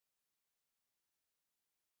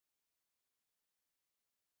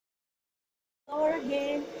Or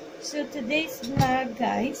again. So today's vlog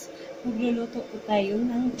guys, magluluto po tayo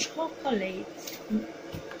ng chocolate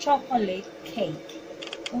cake.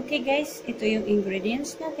 Okay guys, ito yung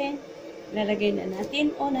ingredients natin. Lalagay na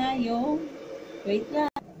natin una yung, wait lang.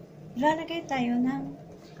 Lalagay tayo ng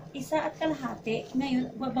 1.5.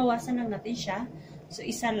 Ngayon, babawasan lang natin siya. So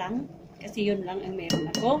 1 lang, kasi yun lang ang meron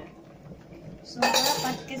ako. So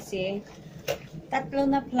dapat kasi 3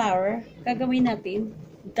 na flour, gagawin natin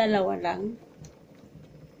 2 lang.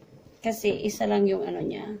 Kasi 1 lang yung ano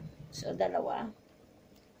niya. So, 2. 1.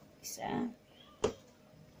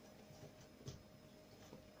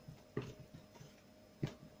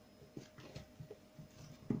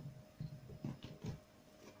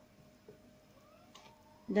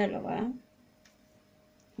 Dalawa.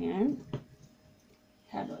 Yan.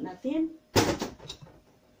 Halo natin.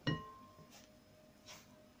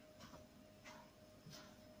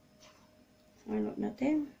 Halo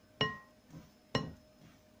natin.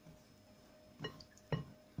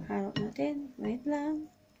 Halo natin. Wait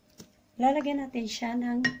lang. Lalagyan natin siya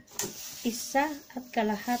ng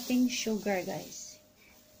 1.5 sugar, guys.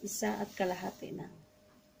 1.5 na.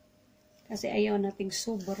 Kasi ayaw nating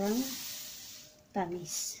sobrang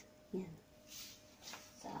tamis. Yan.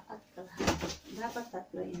 1.5.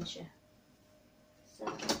 Dapat 3 yan siya.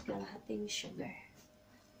 1.5 sugar.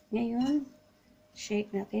 Ngayon,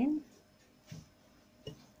 shake natin.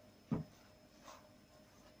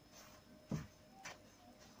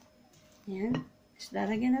 Yan. So,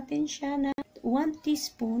 lalagyan natin siya na 1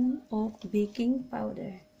 teaspoon of baking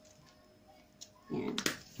powder. Yan.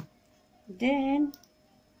 Then,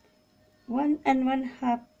 1 1/2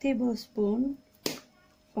 tablespoon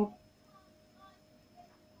of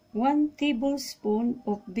 1 tablespoon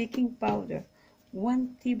of baking powder.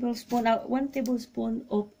 1 tablespoon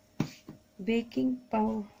of baking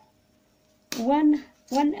powder. 1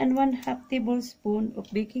 1/2 tablespoon of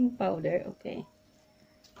baking powder. Okay.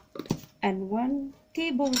 And 1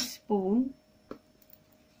 tablespoon,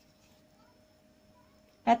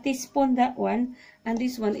 a teaspoon that one, and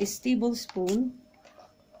this one is tablespoon,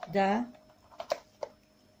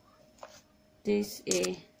 this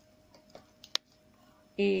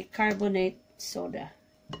a carbonate soda.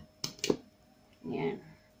 Yan.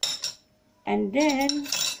 And then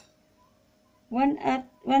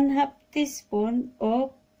 1/2 teaspoon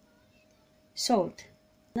of salt.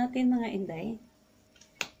 Natin mga Inday.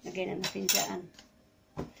 Lagay na natin dyan.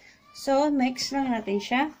 So, mix lang natin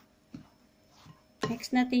siya. Mix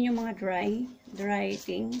natin yung mga dry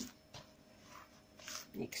thing.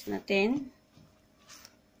 Mix natin.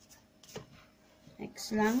 Mix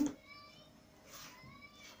lang.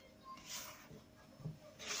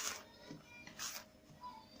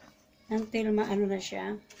 Until maano na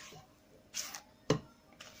siya.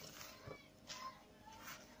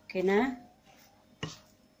 Okay na?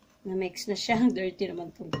 Na-mix na siya. Dirty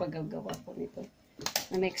naman itong paggagawa ko nito.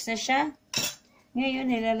 Na-mix na siya.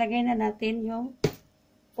 Ngayon, ilalagay na natin yung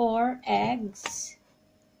 4 eggs.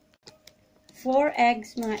 4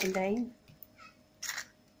 eggs, mga Inday.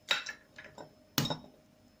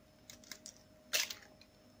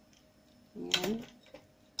 Ayan.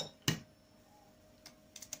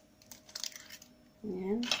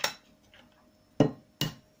 Ayan.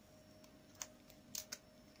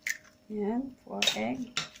 Ayan, 4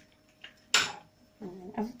 eggs.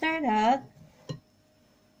 After that,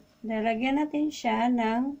 lalagyan natin siya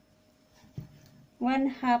ng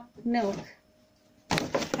 1/2 milk.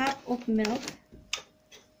 Half of milk.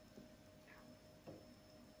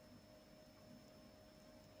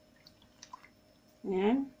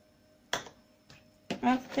 Ayan.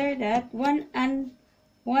 After that, 1 and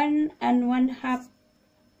 1/2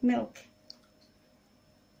 milk.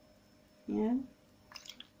 Ayan.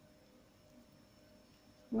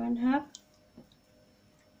 1/2.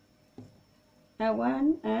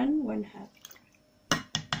 1 and 1/2.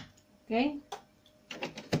 Okay?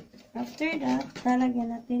 After that,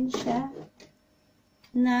 lalagyan natin siya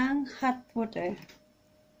ng hot water.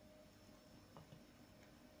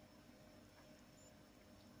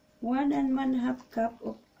 1 and 1/2 cup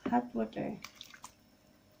of hot water.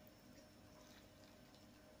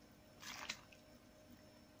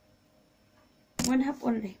 One half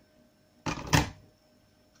only.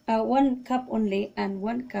 1 cup only and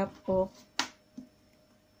 1 cup of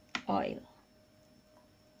oil.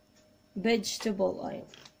 Vegetable oil.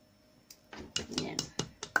 Yan.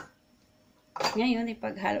 Ngayon,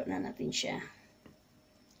 ipaghalo na natin siya.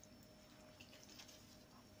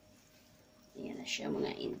 Yan na siya,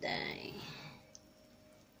 mga Inday.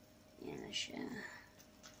 Yan na siya.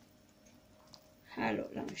 Halo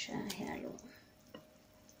lang siya. Halo.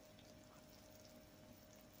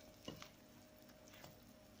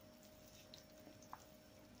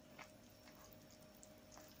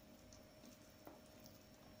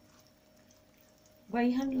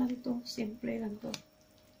 Bayhan lang to. Simple lang to.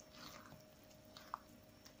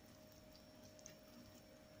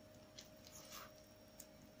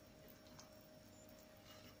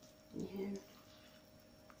 Ayan.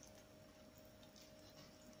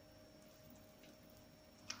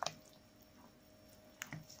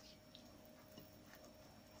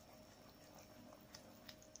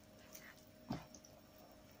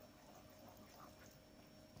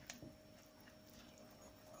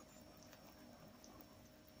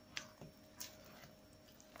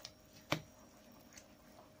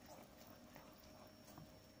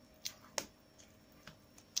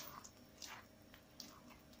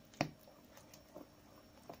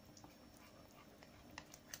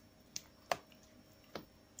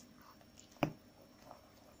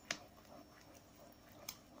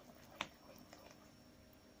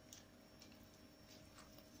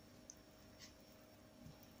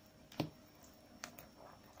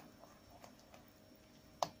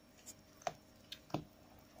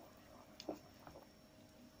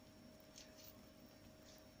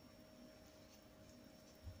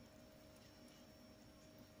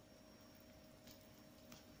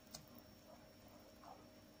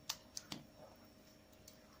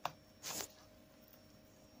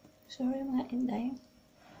 Sorry mga Inday.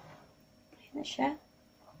 Ayan na siya.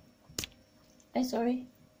 Ay, sorry.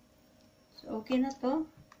 So, okay na to.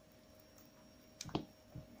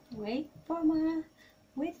 Wait for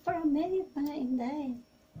a minute mga Inday.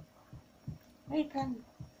 Wait lang.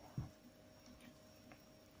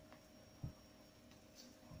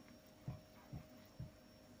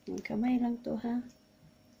 Yung kamay lang to ha.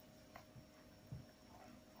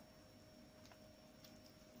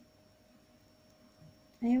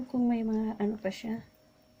 Ayaw kung may mga ano pa siya.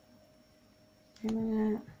 May mga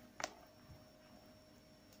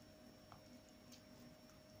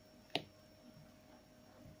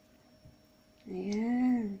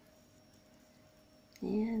ayan.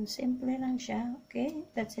 Ayan. Simple lang siya. Okay?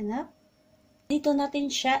 That's enough. Dito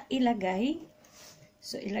natin siya ilagay.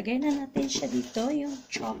 So, ilagay na natin siya dito yung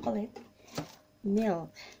chocolate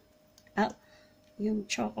milk. Yung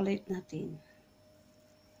chocolate natin.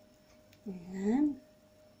 Ayan.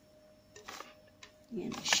 Yan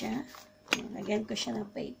na siya. Lagyan ko siya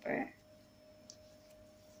ng paper.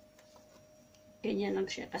 Ganyan lang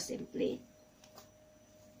siya kasimple.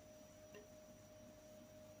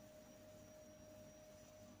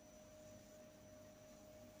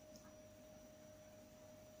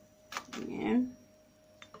 Ayan.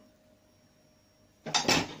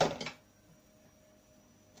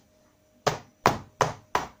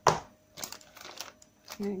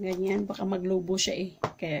 Ganyan. Baka maglubo siya eh.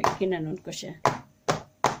 Kaya kinanon ko siya.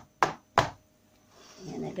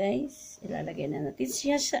 Ayan na guys. Ilalagay na natin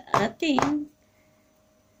siya sa ating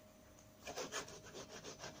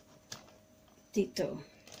dito.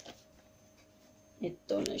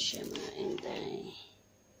 Ito na siya mga Inday.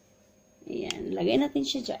 Ayan. Lagay natin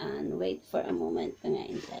siya dyan. Wait for a moment mga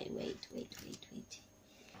Inday. Wait.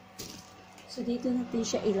 So dito natin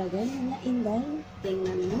siya ilagay mga Inday.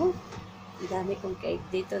 Tingnan mo. Ang dami kong cake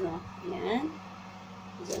dito no. Ayan.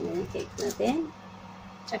 Diyan na yung cake natin.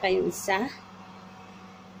 Tsaka yung isa.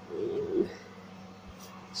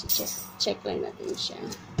 Check lang natin siya.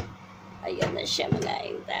 Ayan na siya mga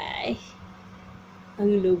Inday.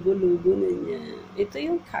 Ang lubo-lubo na niya. Ito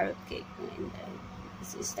yung carrot cake mga Inday.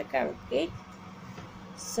 This is the carrot cake.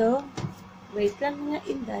 So, wait lang mga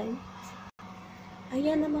Inday.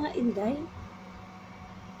 Ayan na mga Inday.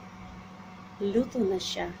 Luto na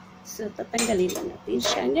siya. So, tatanggalin lang natin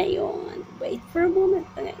siya ngayon. Wait for a moment.